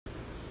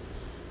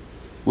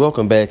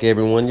Welcome back,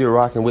 everyone. You're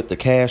rocking with the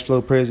Cash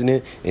Flow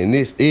President, and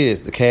this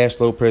is the Cash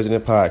Flow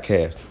President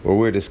podcast, where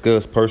we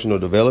discuss personal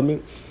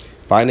development,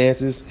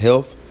 finances,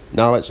 health,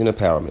 knowledge, and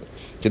empowerment.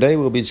 Today,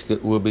 we'll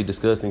be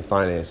discussing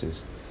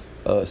finances,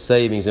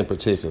 savings in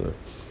particular.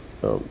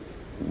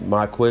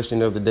 My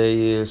question of the day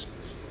is,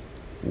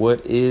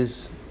 what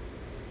is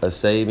a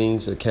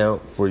savings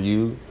account for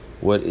you?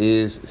 What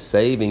is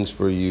savings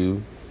for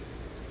you?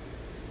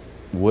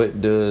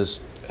 What does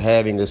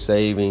having a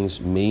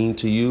savings mean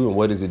to you, and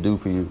what does it do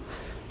for you?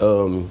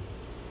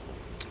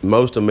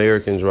 Most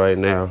Americans right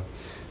now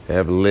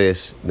have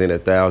less than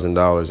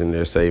 $1,000 in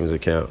their savings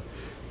account.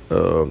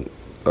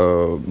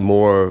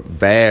 More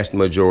vast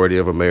majority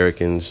of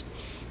Americans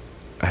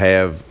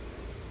have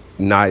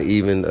not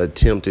even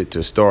attempted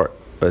to start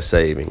a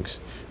savings.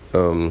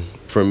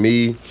 For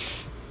me,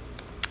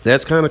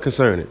 that's kind of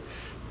concerning.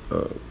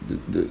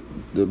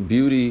 The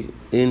beauty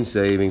in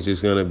savings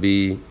is going to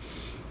be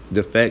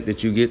the fact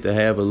that you get to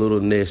have a little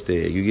nest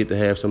egg. You get to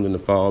have something to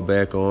fall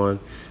back on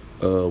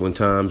when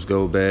times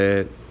go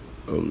bad.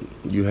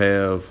 You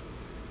have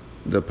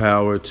the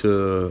power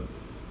to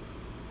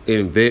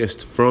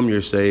invest from your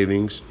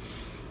savings.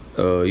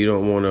 You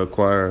don't want to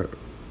acquire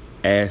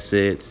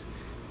assets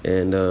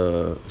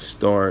and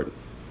start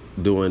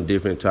doing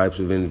different types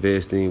of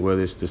investing,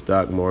 whether it's the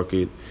stock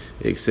market,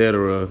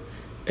 etc.,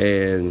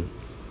 and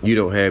you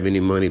don't have any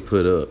money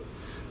put up.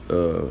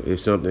 If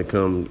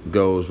something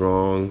goes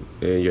wrong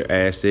and your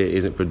asset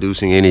isn't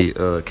producing any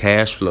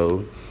cash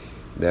flow,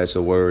 that's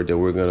a word that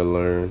we're going to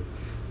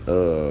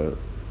learn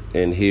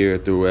and hear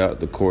throughout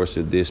the course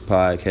of this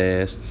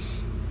podcast.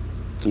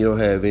 You don't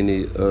have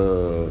any,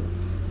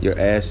 your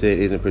asset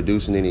isn't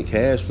producing any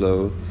cash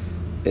flow,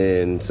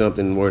 and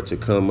something were to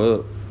come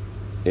up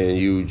and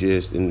you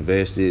just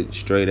invest it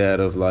straight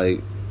out of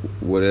like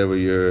whatever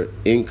your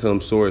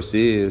income source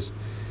is,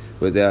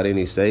 without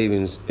any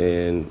savings,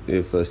 and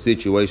if a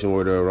situation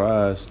were to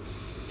arise,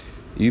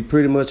 you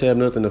pretty much have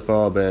nothing to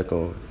fall back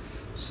on.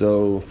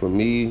 So for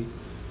me,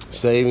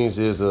 savings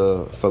is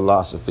a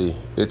philosophy,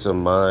 it's a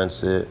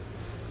mindset,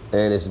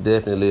 and it's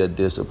definitely a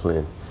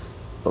discipline.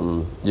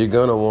 You're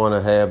gonna want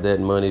to have that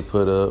money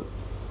put up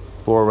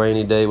for a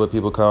rainy day, what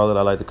people call it.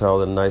 I like to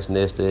call it a nice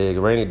nest egg.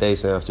 A rainy day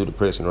sounds too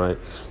depressing, right?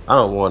 I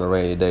don't want a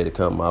rainy day to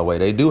come my way.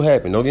 They do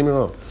happen, don't get me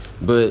wrong.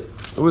 But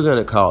we're going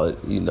to call it,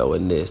 a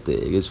nest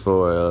egg. It's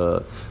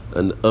for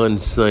an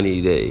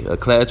unsunny day.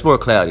 It's for a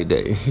cloudy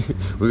day.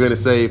 We're going to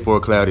save for a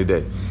cloudy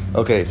day.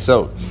 Okay,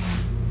 so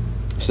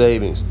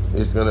savings.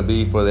 It's going to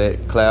be for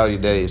that cloudy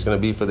day. It's going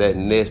to be for that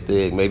nest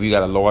egg. Maybe you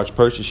got a large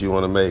purchase you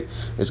want to make.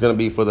 It's going to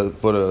be for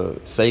the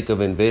sake of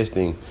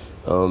investing.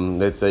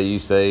 Let's say you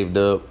saved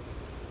up,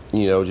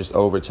 just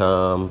over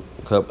time,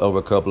 over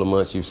a couple of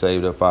months, you've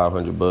saved up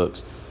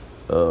 $500.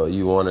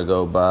 You want to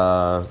go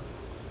buy,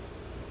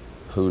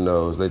 who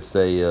knows? Let's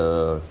say you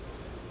want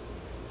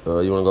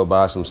to go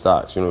buy some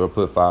stocks. You want to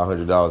go put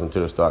 $500 into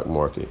the stock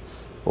market,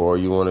 or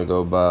you want to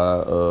go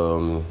buy.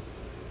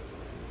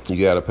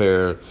 You got a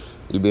pair.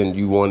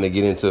 You want to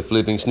get into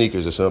flipping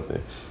sneakers or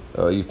something.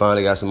 You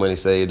finally got some money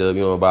saved up.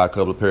 You want to buy a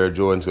couple of pair of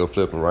Jordans, go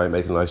flip them, right?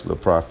 Make a nice little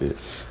profit.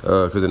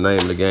 Because the name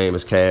of the game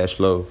is cash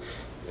flow.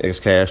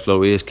 Cash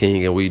flow is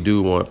king, and we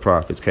do want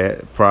profits.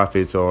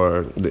 Profits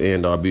are the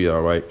end all be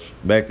all, right?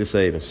 Back to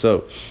savings.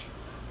 So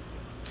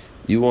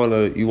you want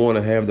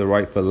to have the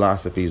right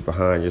philosophies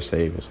behind your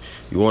savings.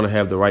 You want to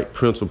have the right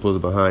principles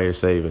behind your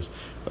savings.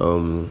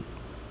 I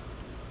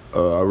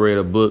read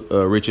a book,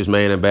 Richest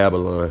Man in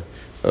Babylon.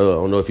 I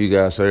don't know if you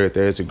guys heard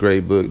that. It's a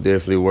great book,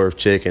 definitely worth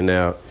checking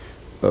out.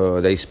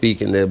 They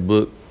speak in that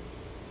book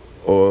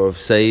of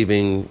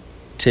saving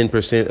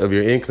 10% of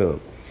your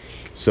income.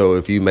 So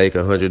if you make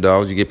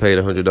 $100, you get paid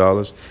 $100,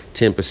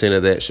 10%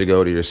 of that should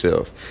go to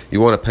yourself.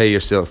 You want to pay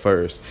yourself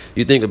first.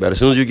 You think about it. As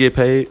soon as you get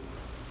paid,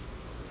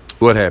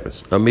 what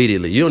happens?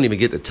 Immediately. You don't even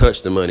get to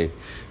touch the money.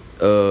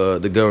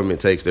 The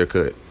government takes their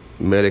cut.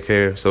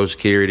 Medicare, Social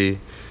Security,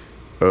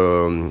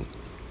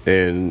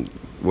 and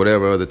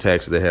whatever other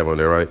taxes they have on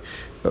there, right?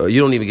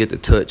 You don't even get to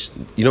touch.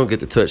 You don't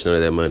get to touch none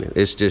of that money.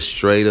 It's just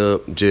straight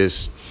up,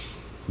 just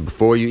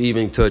before you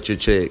even touch your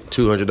check,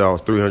 $200,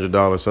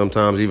 $300,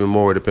 sometimes even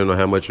more, depending on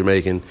how much you're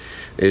making.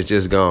 It's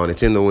just gone.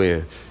 It's in the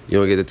wind. You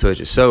don't get to touch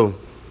it. So,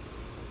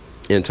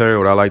 in turn,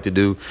 what I like to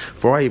do,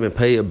 before I even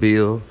pay a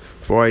bill,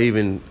 before I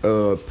even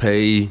go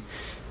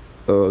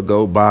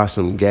buy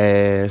some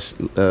gas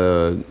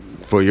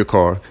for your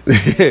car,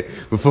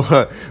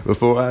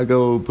 before I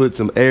go put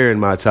some air in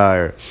my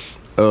tire,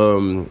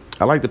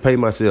 I like to pay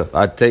myself.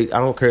 I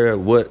don't care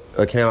what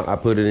account I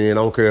put it in.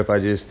 I don't care if I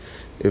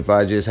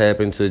just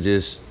happen to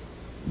just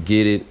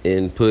get it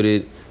and put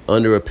it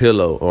under a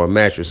pillow or a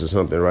mattress or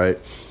something, right?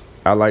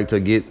 I like to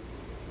get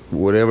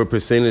whatever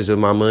percentage of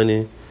my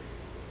money.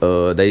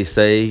 They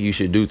say you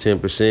should do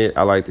 10%.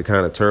 I like to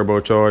kind of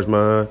turbocharge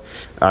mine.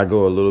 I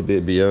go a little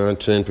bit beyond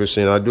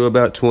 10%. I do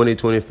about 20,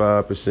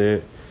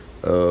 25%.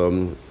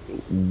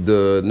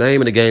 The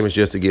name of the game is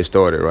just to get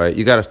started, right?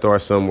 You got to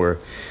start somewhere.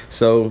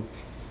 So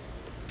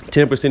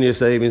 10% of your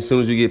savings, as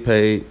soon as you get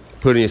paid,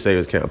 put in your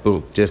savings account.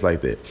 Boom, just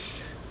like that.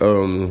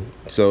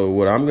 So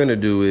what I'm gonna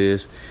do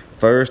is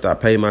first I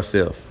pay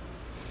myself,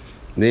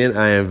 then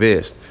I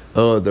invest.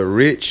 The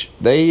rich,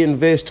 they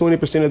invest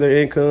 20% of their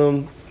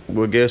income.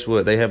 Well, guess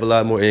what? They have a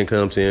lot more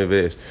income to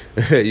invest.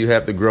 You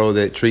have to grow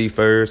that tree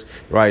first.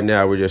 Right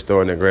now, we're just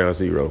starting at ground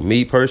zero.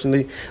 Me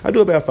personally, I do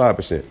about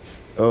 5%.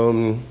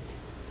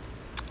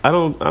 I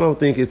don't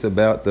think it's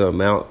about the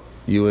amount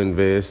you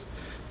invest.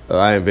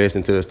 I invest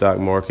into the stock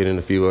market and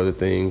a few other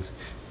things,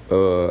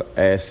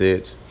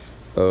 assets.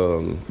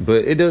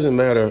 But it doesn't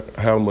matter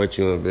how much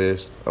you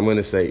invest. I'm going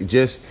to say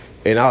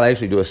and I'll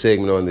actually do a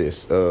segment on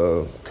this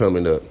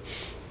coming up.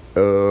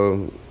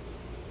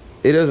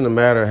 It doesn't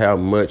matter how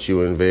much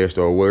you invest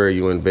or where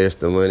you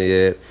invest the money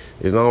at,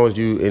 as long as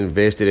you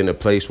invest it in a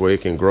place where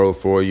it can grow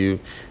for you.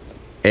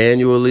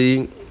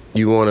 Annually,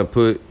 you want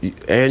to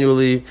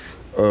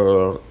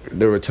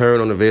the return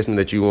on investment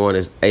that you want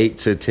is 8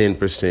 to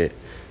 10%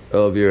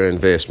 of your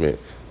investment,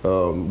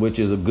 which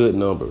is a good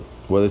number.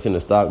 Whether it's in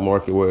the stock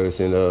market, whether it's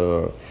in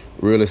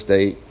real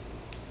estate,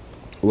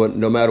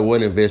 no matter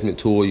what investment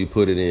tool you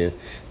put it in,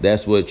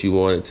 that's what you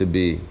want it to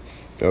be.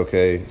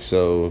 Okay,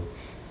 so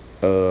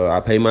I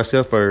pay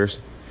myself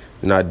first,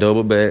 and I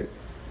double back.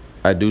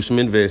 I do some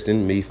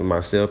investing. Me, for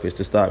myself, it's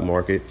the stock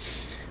market.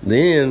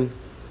 Then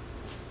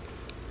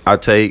I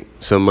take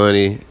some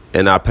money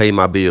and I pay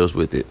my bills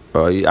with it.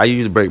 I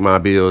usually break my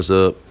bills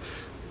up,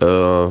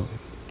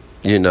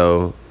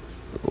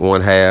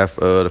 one half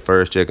the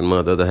first check of the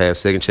month, the other half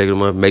second check of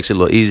the month. Makes it a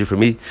little easier for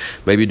me.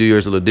 Maybe you do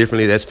yours a little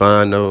differently. That's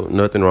fine. No,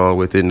 nothing wrong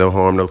with it. No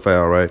harm, no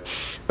foul, right?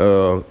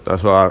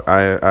 That's why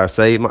I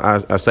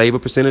save a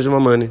percentage of my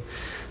money.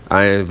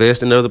 I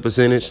invest another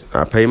percentage.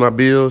 I pay my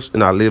bills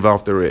and I live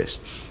off the rest.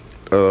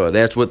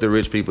 That's what the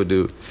rich people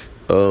do.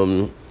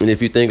 And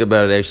if you think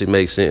about it, it actually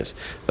makes sense.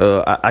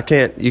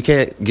 You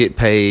can't get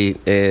paid,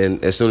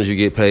 and as soon as you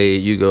get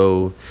paid, you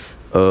go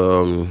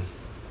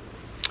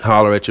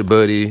holler at your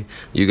buddy.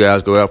 You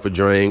guys go out for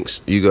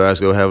drinks. You guys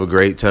go have a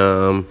great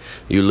time.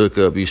 You look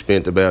up, you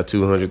spent about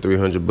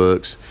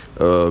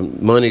 $200-$300.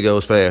 Money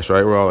goes fast,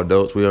 right? We're all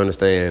adults. We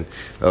understand.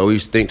 We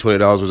used to think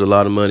 $20 was a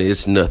lot of money.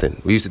 It's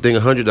nothing. We used to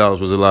think $100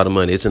 was a lot of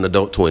money. It's an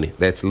adult 20.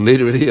 That's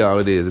literally all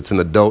it is. It's an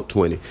adult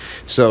 20.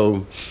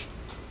 So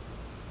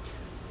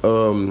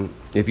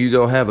if you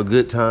go have a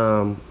good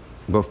time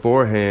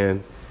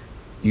beforehand,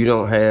 you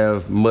don't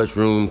have much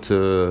room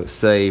to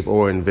save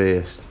or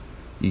invest.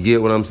 You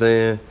get what I'm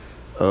saying?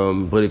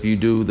 But if you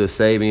do the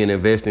saving and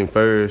investing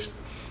first,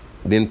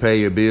 then pay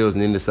your bills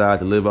and then decide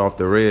to live off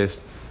the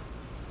rest,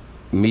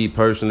 me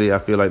personally, I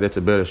feel like that's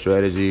a better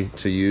strategy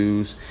to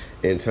use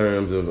in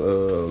terms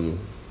of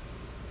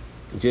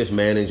just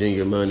managing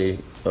your money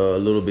a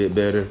little bit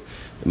better,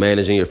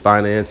 managing your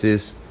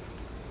finances.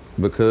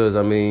 Because,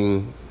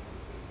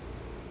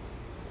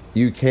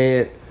 you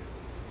can't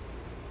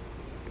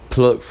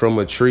pluck from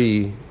a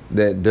tree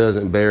that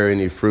doesn't bear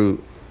any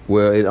fruit.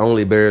 Well, it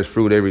only bears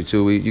fruit every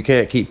 2 weeks. You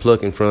can't keep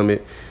plucking from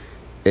it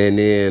and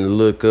then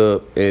look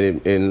up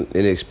and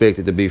expect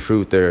it to be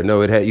fruit there.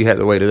 No, you have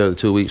to wait another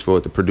 2 weeks for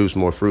it to produce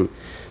more fruit.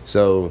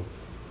 So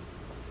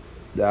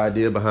the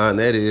idea behind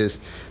that is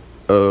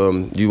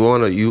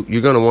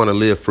you're gonna want to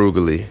live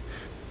frugally,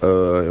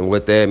 and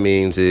what that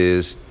means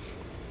is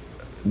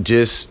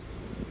just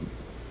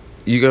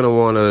you're gonna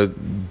want to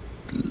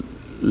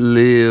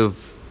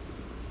live.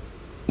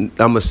 I'm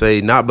going to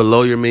say not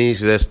below your means.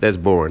 That's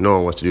boring. No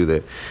one wants to do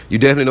that. You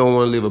definitely don't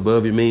want to live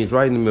above your means,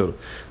 right in the middle.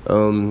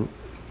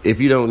 If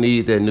you don't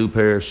need that new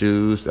pair of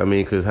shoes,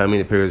 because how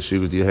many pairs of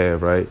shoes do you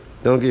have, right?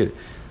 Don't get it.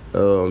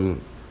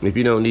 If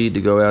you don't need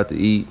to go out to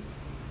eat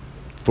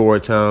 4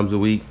 times a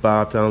week,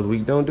 5 times a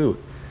week, don't do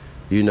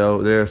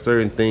it. There are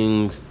certain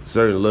things,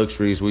 certain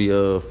luxuries we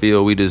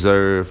feel we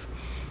deserve,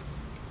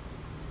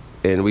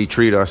 and we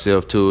treat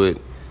ourselves to it.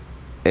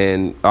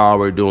 And all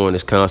we're doing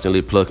is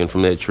constantly plucking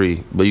from that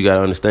tree. But you got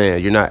to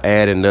understand, you're not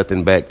adding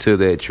nothing back to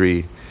that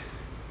tree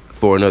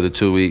for another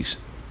 2 weeks.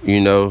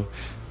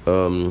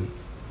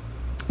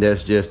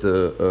 That's just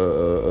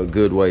a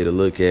good way to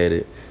look at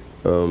it.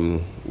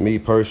 Me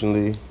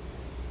personally,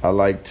 I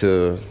like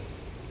to,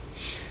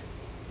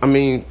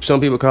 some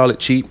people call it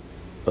cheap.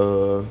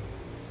 The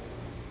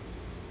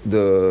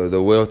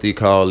wealthy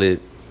call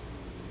it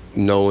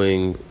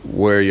knowing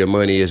where your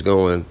money is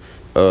going.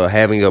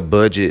 Having a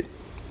budget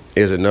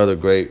is another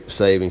great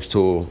savings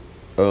tool.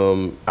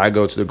 I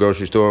go to the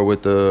grocery store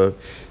with a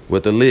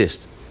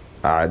list.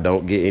 I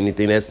don't get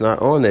anything that's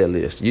not on that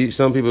list.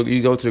 Some people,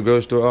 you go to the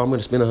grocery store, I'm going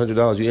to spend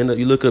 $100.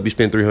 You look up, you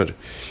spend $300.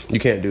 You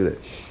can't do that.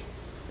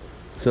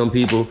 Some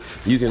people,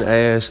 you can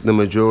ask the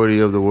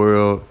majority of the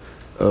world,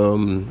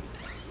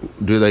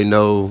 do they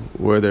know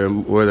where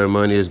their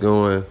money is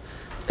going?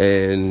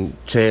 And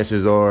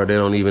chances are they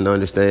don't even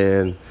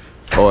understand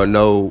or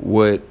know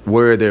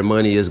where their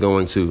money is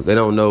going to. They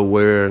don't know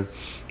where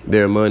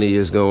their money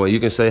is going. You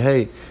can say,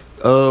 hey,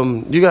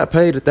 you got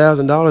paid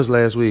 $1,000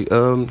 last week.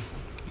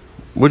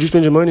 What'd you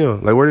spend your money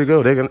on? Like, where'd it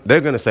go?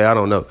 They're gonna say, I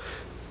don't know.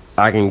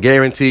 I can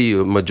guarantee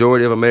you a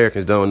majority of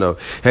Americans don't know.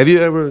 Have you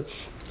ever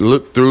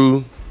looked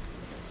through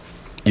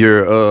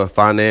your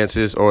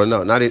finances, or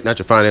no, not your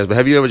finances, but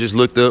have you ever just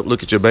look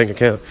at your bank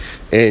account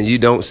and you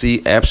don't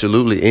see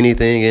absolutely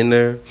anything in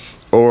there,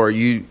 or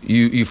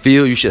you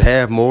feel you should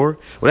have more?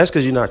 Well, that's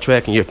because you're not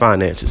tracking your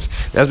finances.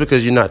 That's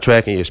because you're not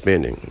tracking your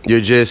spending.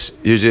 You're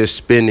just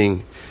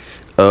spending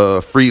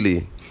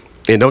freely.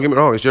 And don't get me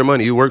wrong, it's your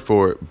money, you work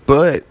for it.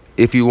 But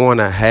if you want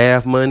to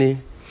have money,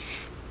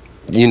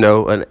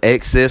 an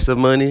excess of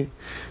money,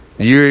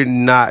 you're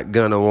not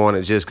going to want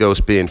to just go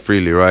spend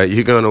freely, right?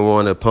 You're going to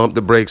want to pump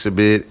the brakes a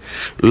bit,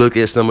 look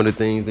at some of the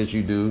things that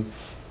you do,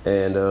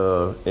 and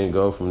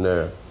go from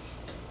there.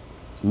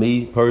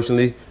 Me,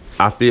 personally,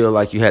 I feel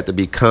like you have to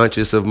be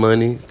conscious of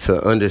money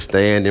to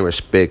understand and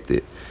respect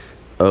it.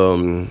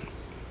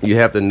 You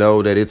have to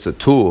know that it's a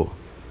tool.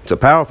 It's a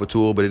powerful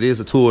tool, but it is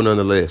a tool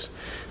nonetheless.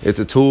 It's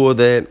a tool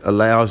that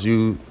allows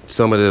you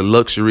some of the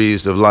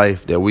luxuries of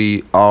life that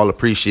we all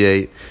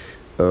appreciate.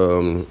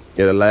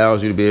 It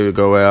allows you to be able to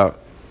go out.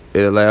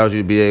 It allows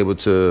you to be able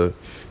to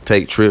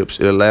take trips.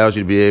 It allows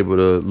you to be able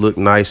to look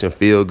nice and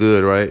feel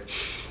good, right?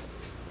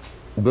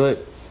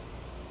 But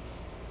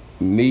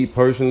me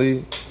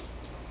personally,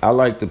 I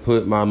like to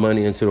put my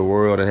money into the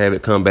world and have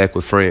it come back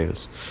with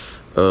friends.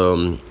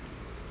 I'm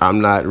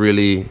not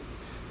really,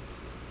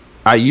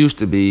 I used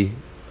to be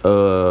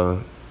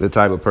the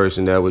type of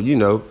person that would,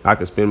 I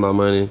could spend my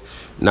money,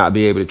 not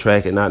be able to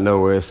track it, not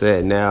know where it's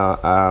at. Now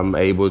I'm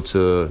able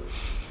to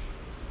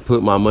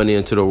put my money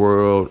into the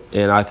world,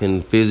 and I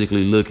can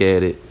physically look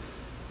at it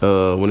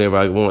whenever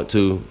I want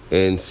to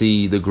and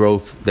see the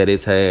growth that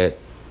it's had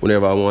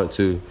whenever I want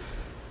to.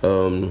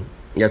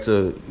 That's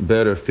a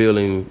better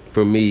feeling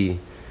for me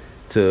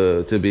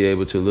to be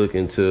able to look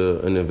into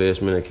an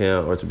investment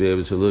account, or to be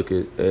able to look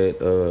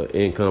at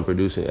income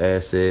producing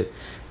asset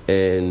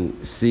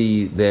and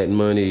see that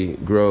money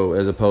grow,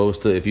 as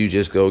opposed to if you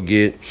just go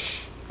get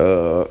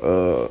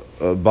a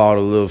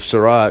bottle of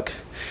Ciroc.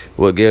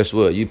 Well, guess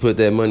what? You put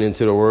that money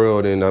into the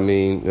world, and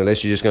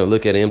unless you're just going to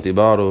look at an empty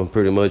bottle,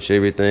 pretty much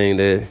everything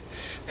that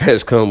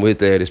has come with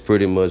that is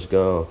pretty much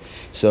gone.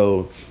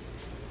 So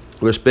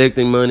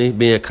respecting money,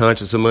 being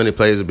conscious of money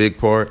plays a big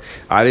part.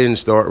 I didn't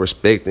start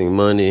respecting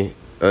money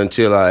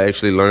until I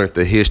actually learned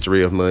the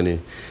history of money.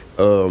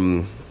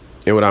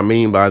 And what I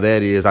mean by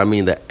that is,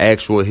 the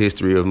actual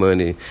history of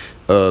money.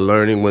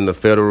 Learning when the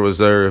Federal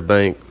Reserve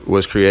Bank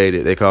was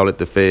created. They call it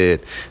the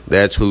Fed.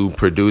 That's who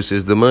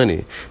produces the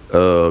money.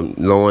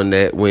 Knowing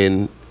that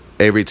when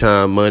every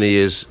time money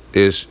is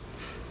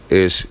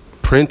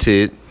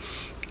printed,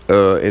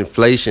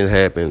 inflation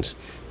happens.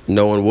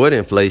 Knowing what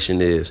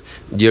inflation is.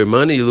 Your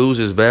money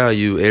loses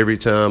value every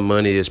time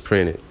money is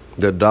printed.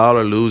 The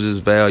dollar loses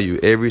value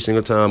every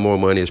single time more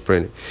money is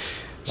printed.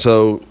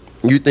 So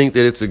you think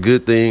that it's a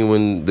good thing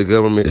when the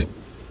government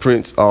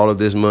prints all of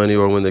this money,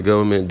 or when the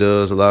government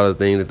does a lot of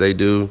the things that they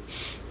do.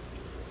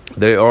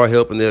 They are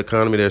helping the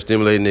economy. They're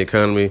stimulating the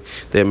economy.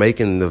 They're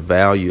making the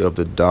value of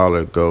the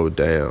dollar go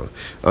down.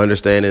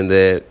 Understanding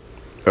that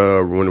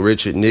when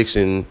Richard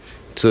Nixon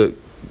took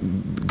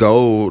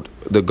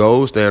the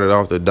gold standard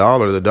off the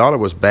dollar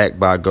was backed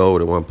by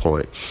gold at one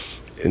point.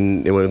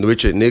 And when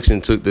Richard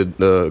Nixon took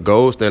the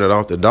gold standard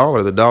off the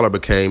dollar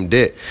became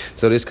debt.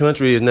 So this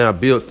country is now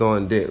built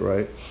on debt,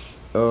 right?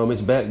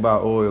 It's backed by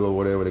oil, or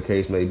whatever the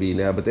case may be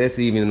now, but that's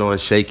even on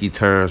shaky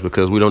terms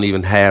because we don't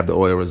even have the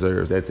oil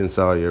reserves. That's in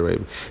Saudi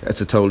Arabia. That's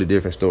a totally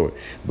different story.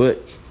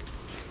 But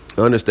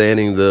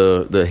understanding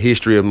the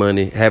history of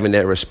money, having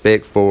that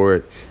respect for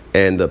it,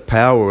 and the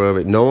power of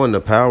it, knowing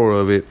the power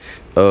of it,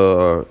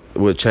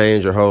 will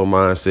change your whole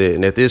mindset.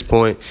 And at this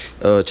point,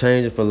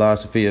 changing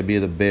philosophy will be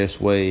the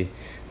best way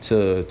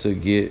to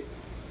get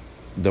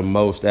the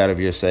most out of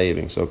your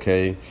savings.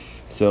 Okay,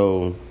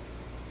 so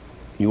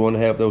you want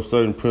to have those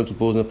certain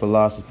principles and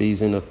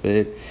philosophies in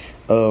effect.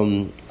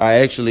 I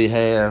actually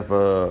have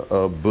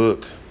a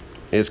book.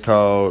 It's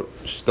called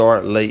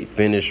Start Late,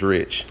 Finish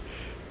Rich.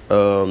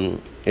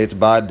 It's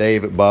by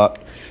David Bach,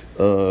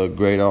 a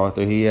great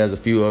author. He has a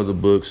few other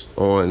books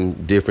on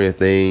different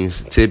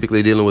things,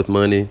 typically dealing with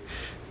money.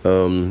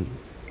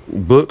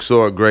 Books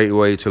are a great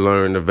way to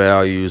learn the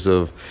values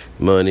of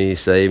money,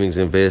 savings,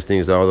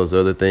 investings, all those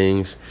other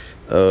things.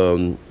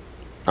 I'm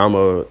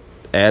a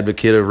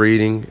advocate of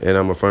reading, and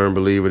I'm a firm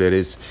believer that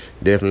it's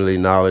definitely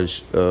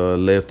knowledge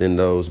left in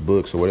those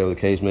books, or whatever the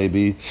case may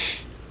be.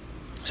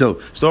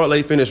 So Start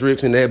Late, Finish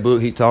Rich, in that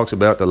book, he talks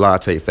about the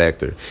latte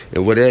factor.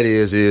 And what that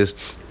is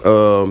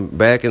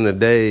back in the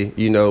day,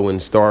 when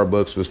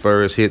Starbucks was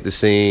first hit the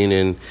scene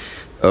and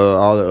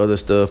all the other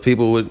stuff,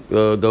 people would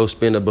go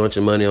spend a bunch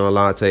of money on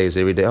lattes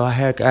every day. Oh, I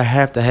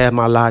have to have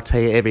my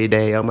latte every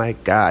day. Oh, my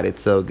God, it's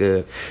so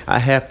good. I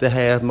have to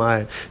have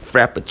my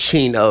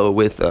Frappuccino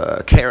with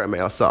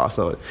caramel sauce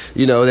on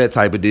it. That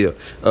type of deal.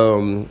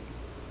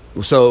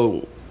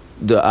 So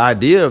the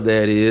idea of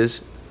that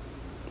is,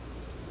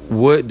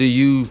 what do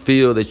you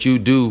feel that you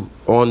do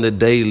on the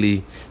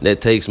daily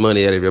that takes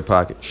money out of your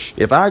pocket?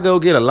 If I go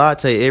get a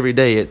latte every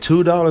day at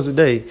 $2 a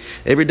day,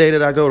 every day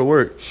that I go to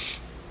work,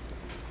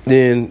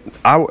 then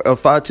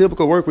a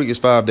typical work week is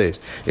 5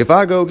 days. If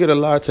I go get a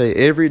latte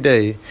every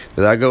day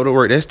that I go to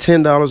work, that's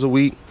 $10 a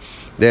week.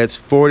 That's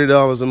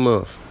 $40 a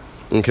month.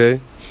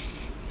 Okay,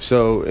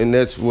 so and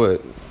that's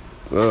what.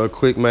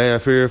 Quick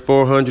math here,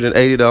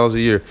 $480 a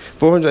year.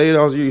 $480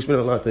 a year, you spend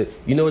a lot of things.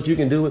 You know what you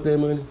can do with that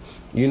money?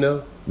 You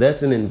know,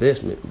 that's an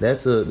investment.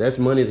 That's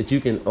money that you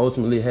can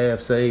ultimately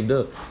have saved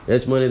up.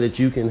 That's money that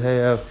you can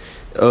have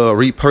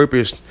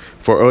repurposed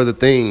for other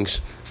things.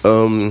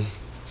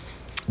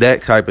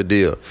 That type of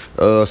deal.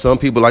 Some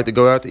people like to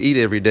go out to eat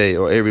every day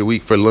or every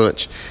week for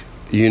lunch.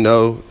 You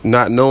know,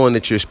 not knowing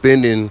that you're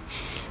spending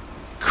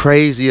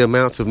crazy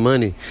amounts of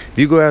money. If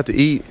you go out to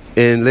eat,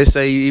 and let's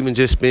say you even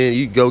just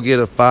you go get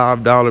a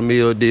 $5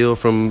 meal deal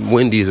from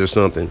Wendy's or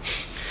something.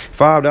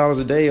 $5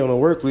 a day on a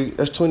work week,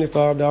 that's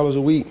 $25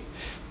 a week.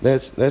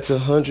 That's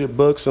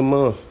 $100 a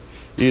month.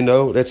 You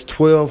know, that's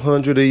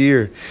 $1,200 a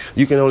year.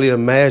 You can only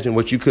imagine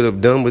what you could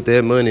have done with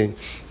that money.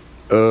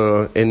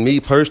 And me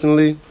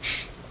personally,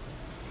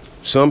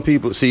 some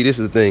people see, this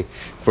is the thing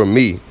for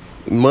me.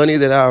 Money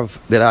that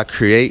I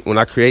create, when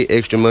I create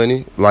extra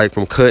money, like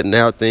from cutting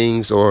out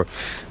things or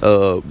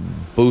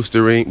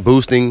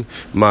boosting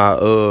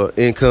my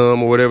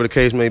income or whatever the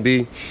case may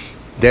be,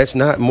 that's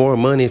not more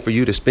money for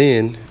you to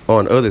spend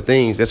on other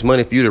things. That's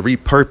money for you to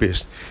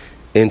repurpose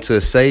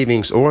into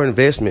savings or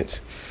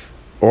investments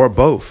or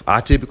both.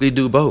 I typically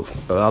do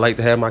both. I like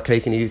to have my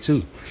cake and eat it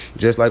too,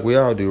 just like we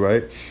all do,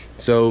 right?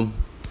 So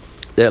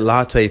that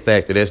latte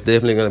factor, that's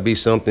definitely going to be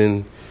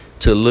something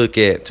to look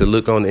at, to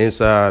look on the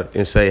inside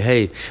and say,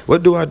 hey,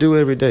 what do I do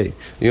every day?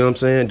 You know what I'm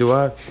saying?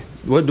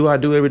 What do I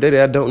do every day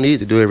that I don't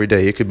need to do every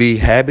day? It could be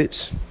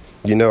habits.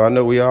 You know, I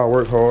know we all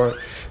work hard.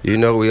 You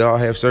know, we all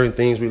have certain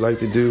things we like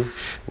to do.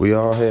 We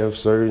all have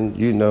certain,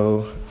 you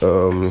know,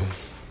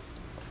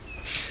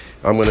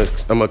 I'm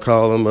gonna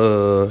call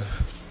them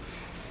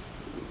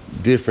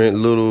different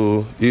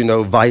little, you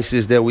know,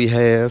 vices that we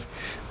have.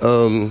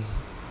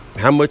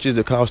 How much is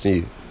it costing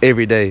you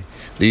every day?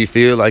 Do you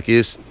feel like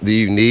do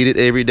you need it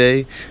every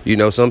day? You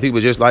know, some people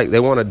just they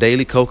want a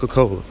daily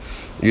Coca-Cola.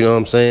 You know what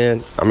I'm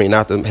saying? I mean,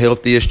 not the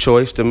healthiest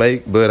choice to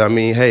make, but I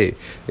mean, hey,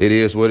 it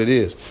is what it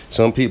is.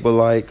 Some people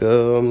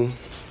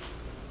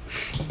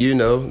you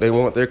know, they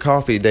want their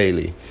coffee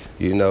daily,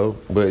 you know,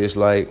 but it's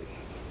like,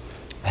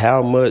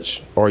 how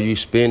much are you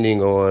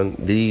spending on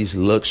these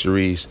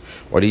luxuries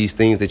or these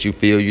things that you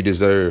feel you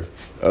deserve?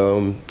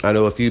 I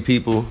know a few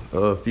people,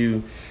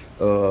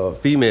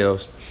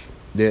 females,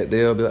 that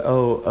they'll be like,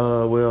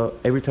 well,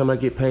 every time I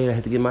get paid, I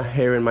have to get my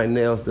hair and my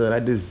nails done. I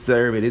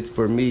deserve it. It's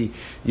for me.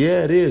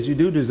 Yeah, it is. You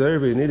do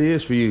deserve it, and it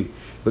is for you.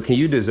 But can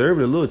you deserve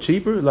it a little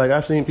cheaper? Like,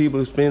 I've seen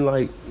people spend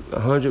like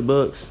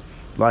 $100,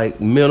 like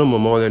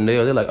minimum on their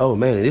nails. They're like, oh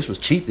man, this was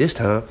cheap this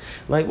time.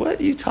 Like, what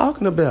are you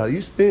talking about?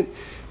 You spent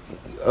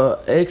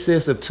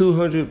excess of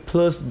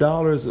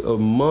 $200+ a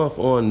month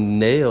on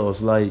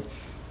nails. Like,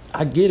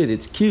 I get it,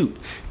 it's cute,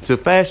 it's a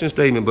fashion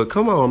statement, but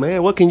come on,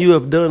 man, what can you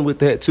have done with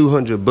that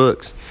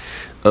 $200?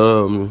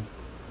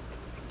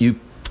 You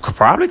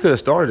probably could have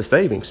started a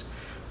savings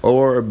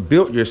or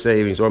built your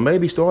savings or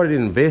maybe started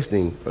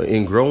investing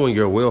in growing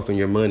your wealth and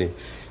your money.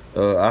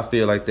 I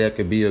feel like that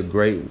could be a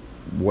great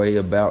way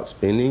about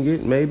spending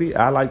it. Maybe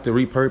I like to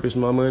repurpose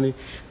my money.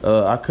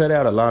 I cut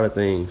out a lot of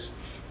things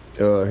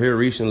here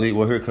recently.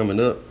 Well, here coming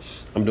up,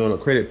 I'm doing a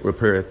credit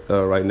repair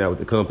right now with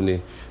the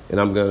company, and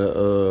I'm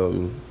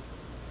gonna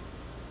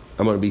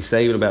be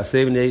saving about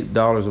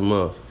 $78 a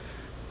month.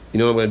 You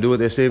know what I'm gonna do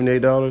with that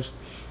 $78?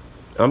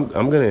 I'm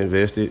gonna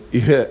invest it.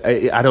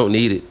 I don't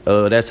need it.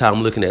 That's how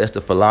I'm looking at it. That's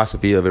the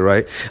philosophy of it,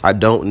 right? I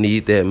don't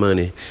need that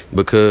money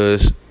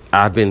because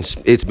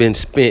it's been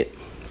spent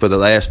for the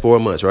last 4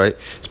 months, right?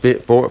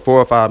 Spent 4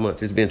 or 5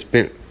 months. It's been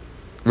spent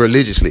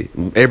religiously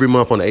every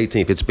month on the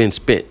 18th. It's been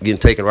spent, getting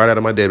taken right out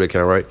of my debit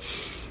account, right?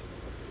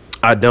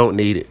 I don't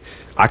need it.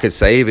 I could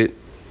save it.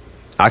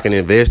 I can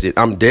invest it.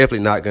 I'm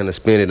definitely not going to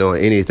spend it on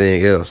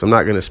anything else. I'm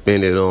not going to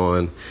spend it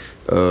on,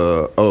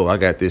 I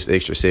got this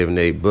extra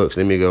 $7-8.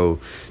 Let me go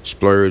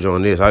splurge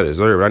on this. I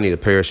deserve it. I need a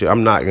pair of shoes.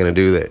 I'm not going to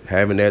do that.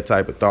 Having that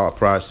type of thought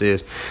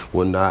process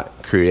will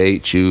not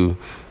create you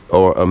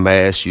or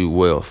amass you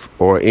wealth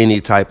or any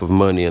type of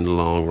money in the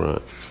long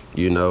run.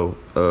 You know,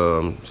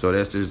 so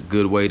that's just a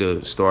good way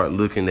to start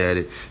looking at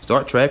it.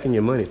 Start tracking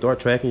your money.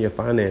 Start tracking your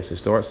finances.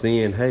 Start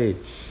seeing, hey,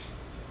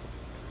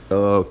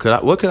 what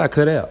could I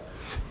cut out?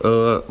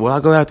 Well,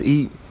 I go out to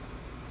eat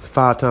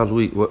 5 times a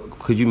week.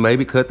 Could you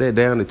maybe cut that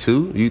down to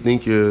 2? Do you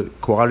think your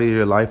quality of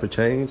your life will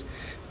change?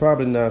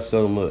 Probably not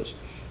so much.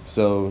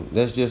 So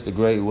that's just a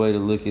great way to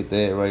look at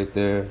that right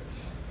there.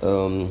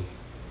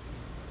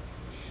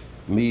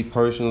 Me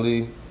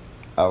personally,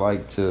 I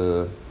like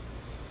to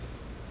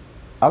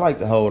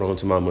hold on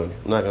to my money.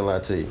 I'm not gonna lie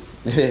to you.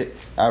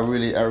 I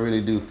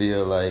really do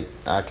feel like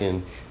I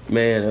can.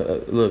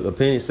 Man, look, a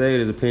penny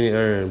saved is a penny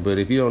earned. But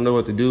if you don't know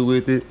what to do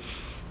with it,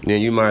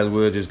 then you might as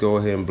well just go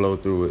ahead and blow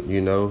through it.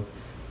 You know.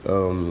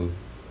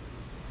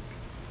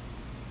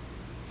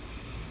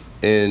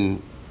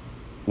 And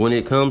when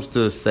it comes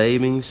to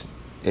savings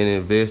and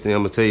investing, I'm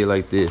gonna tell you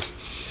like this: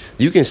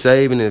 you can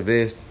save and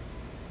invest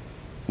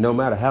no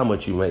matter how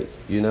much you make.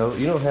 You know,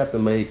 you don't have to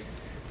make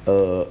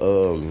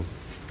 $20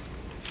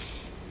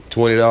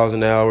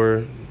 an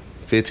hour,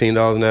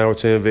 $15 an hour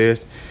to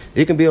invest.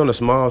 It can be on a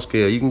small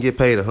scale. You can get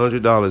paid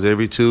 $100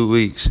 every 2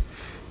 weeks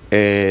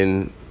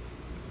and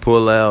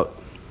pull out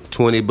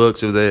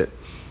 $20 of that,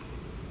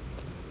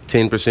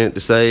 10% to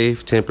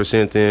save,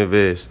 10% to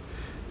invest.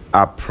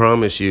 I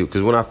promise you,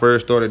 because when I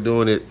first started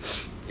doing it,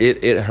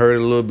 it hurt a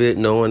little bit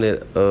knowing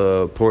that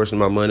a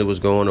portion of my money was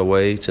going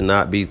away to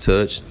not be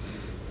touched.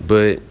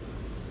 But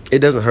it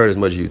doesn't hurt as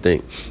much as you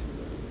think.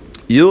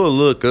 You'll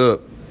look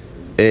up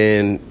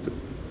and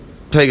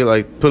put it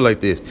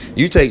like this.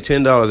 You take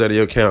 $10 out of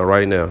your account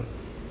right now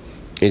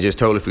and just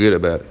totally forget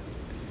about it.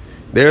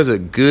 There's a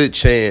good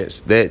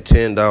chance that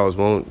 $10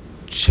 won't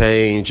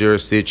change your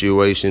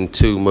situation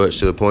too much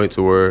to the point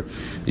to where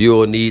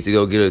you'll need to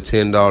go get a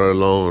 $10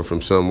 loan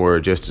from somewhere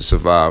just to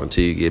survive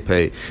until you get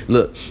paid.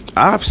 Look,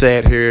 I've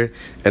sat here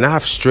and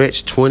I've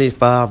stretched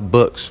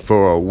 $25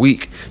 for a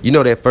week. You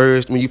know that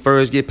when you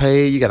first get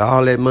paid, you got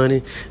all that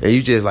money and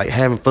you just like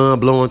having fun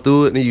blowing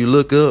through it, and then you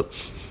look up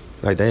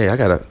like, dang, I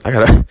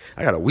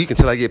got a week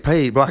until I get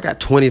paid, bro. I got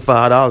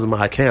 $25 in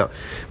my account.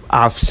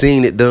 I've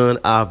seen it done.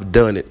 I've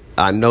done it.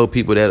 I know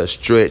people that are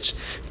stretched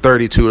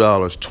 $32,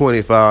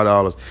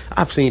 $25.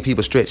 I've seen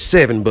people stretch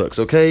 $7,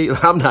 okay?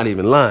 I'm not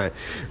even lying.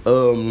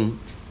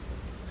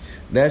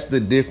 That's the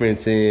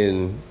difference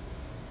in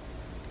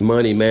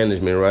money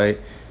management, right?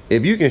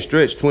 If you can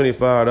stretch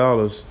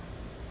 $25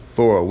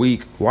 for a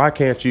week, why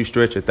can't you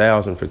stretch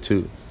 $1,000 for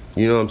 2?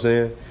 You know what I'm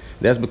saying?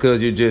 That's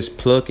because you're just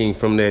plucking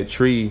from that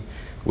tree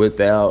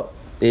without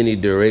any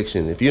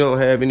direction. If you don't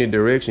have any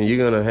direction,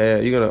 you're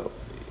gonna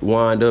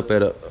wind up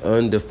at an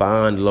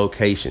undefined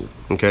location.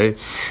 Okay,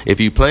 if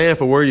you plan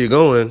for where you're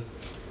going,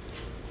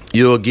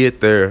 you'll get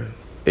there.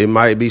 It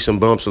might be some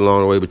bumps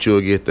along the way, but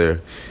you'll get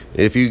there.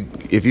 If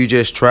you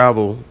just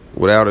travel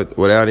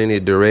without any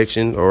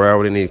direction or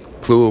without any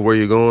clue of where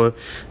you're going,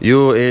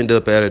 you'll end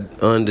up at an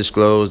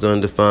undisclosed,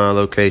 undefined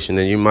location,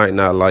 and you might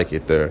not like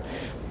it there.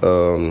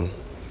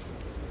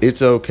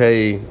 It's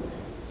okay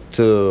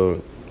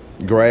to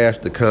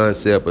grasp the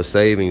concept of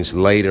savings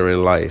later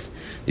in life.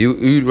 You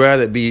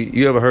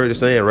ever heard the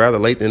saying, rather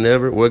late than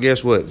never? Well,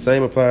 guess what?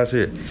 Same applies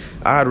here.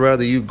 I'd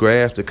rather you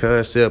grasp the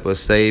concept of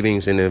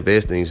savings and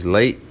investing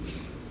late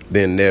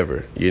than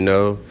never, you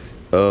know?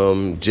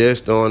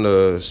 Just on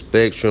the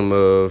spectrum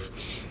of,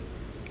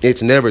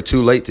 it's never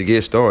too late to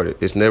get started.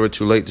 It's never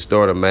too late to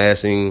start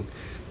amassing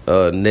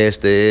a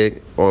nest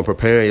egg or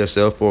preparing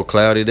yourself for a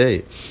cloudy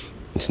day.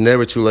 It's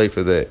never too late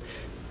for that.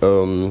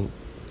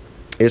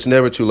 It's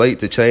never too late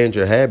to change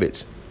your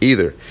habits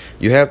either.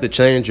 You have to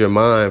change your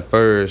mind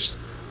first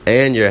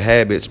and your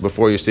habits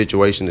before your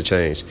situation to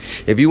change.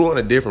 If you want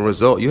a different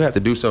result, you have to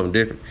do something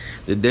different.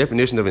 The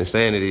definition of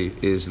insanity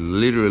is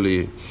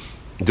literally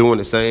doing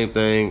the same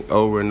thing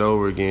over and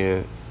over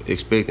again,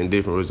 expecting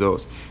different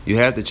results. You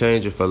have to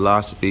change your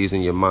philosophies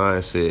and your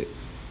mindset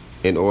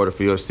in order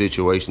for your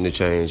situation to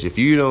change. If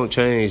you don't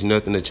change,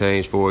 nothing to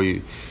change for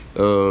you.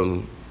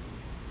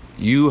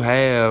 You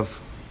have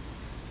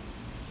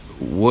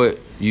what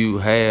you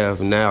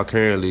have now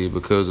currently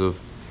because of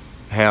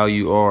how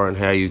you are and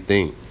how you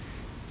think.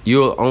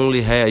 You'll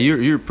only have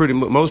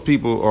most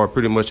people are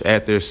pretty much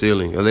at their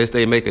ceiling unless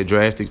they make a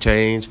drastic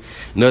change.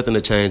 Nothing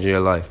to change in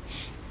your life.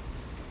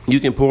 You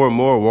can pour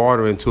more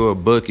water into a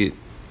bucket,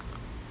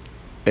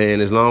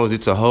 and as long as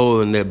it's a hole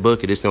in that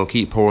bucket, it's gonna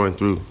keep pouring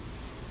through.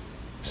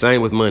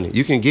 Same with money.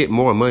 You can get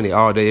more money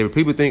all day.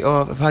 People think,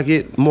 oh, if I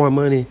get more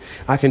money,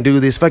 I can do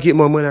this. If I get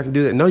more money, I can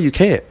do that. No, you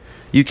can't.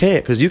 You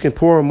can't, because you can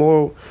pour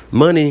more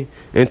money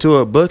into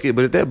a bucket,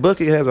 but if that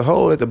bucket has a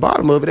hole at the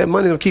bottom of it, that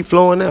money will keep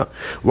flowing out.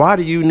 Why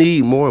do you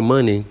need more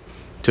money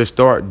to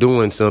start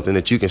doing something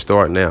that you can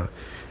start now?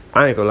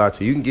 I ain't gonna lie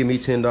to you. You can give me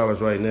 $10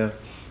 right now.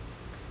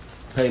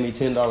 Pay me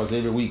 $10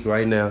 every week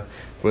right now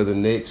for the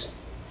next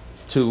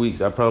 2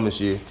 weeks, I promise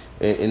you.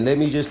 And let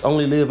me just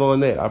only live on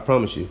that, I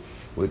promise you.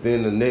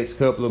 Within the next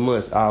couple of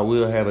months, I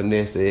will have a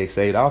nest egg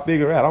saved. I'll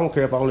figure out. I don't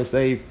care if I only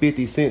save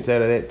 50 cents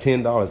out of that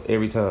 $10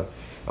 every time.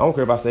 I don't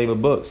care if I save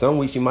 $1. Some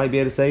weeks you might be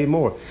able to save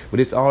more. But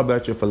it's all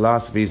about your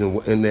philosophies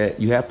and that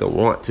you have to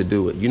want to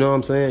do it. You know what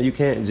I'm saying? You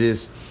can't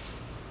just,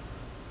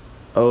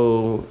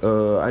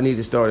 I need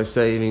to start a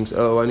savings.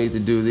 I need to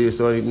do this.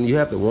 You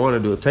have to want to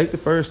do it. Take the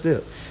first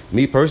step.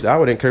 Me personally, I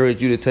would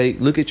encourage you to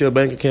look at your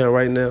bank account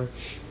right now.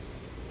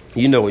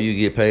 You know when you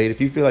get paid.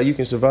 If you feel like you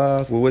can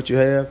survive with what you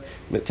have,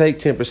 take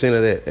 10%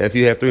 of that. If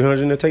you have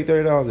 $300 in there, take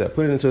 $30 out.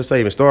 Put it into a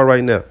savings. Start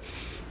right now.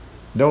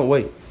 Don't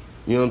wait.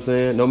 You know what I'm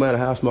saying? No matter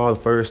how small the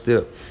first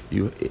step,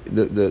 you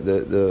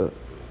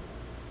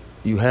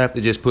have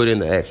to just put in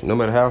the action. No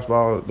matter how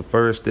small the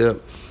first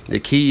step, the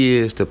key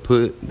is to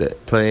put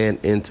that plan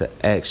into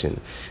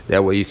action.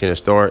 That way you can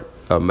start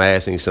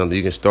amassing something.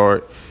 You can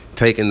start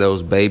taking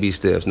those baby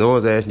steps. No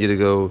one's asking you to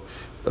go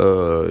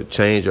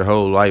change your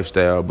whole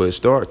lifestyle, but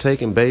start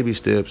taking baby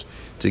steps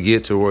to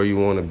get to where you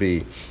want to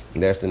be.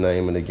 And that's the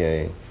name of the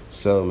game.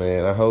 So,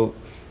 man, I hope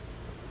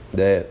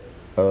that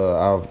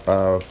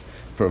I've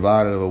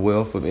provided a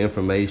wealth of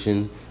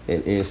information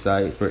and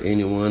insight for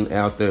anyone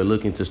out there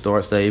looking to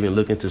start saving,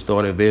 looking to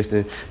start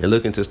investing, and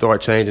looking to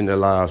start changing their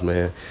lives,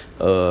 man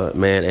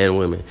and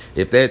women.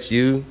 If that's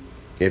you,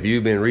 If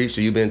you've been reached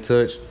or you've been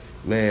touched,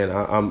 man,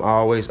 I'm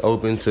always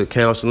open to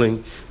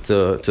counseling,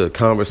 to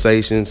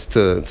conversations,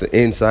 to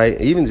insight,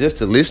 even just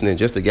to listening,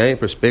 just to gain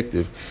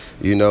perspective.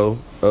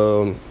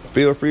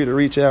 Feel free to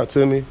reach out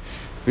to me.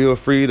 Feel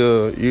free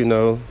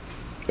to,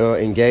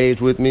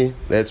 engage with me.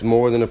 That's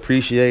more than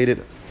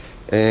appreciated.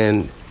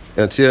 And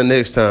until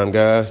next time,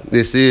 guys,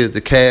 this is the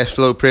Cash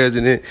Flow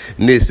President,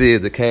 and this is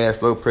the Cash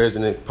Flow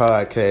President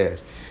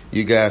podcast.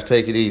 You guys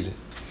take it easy.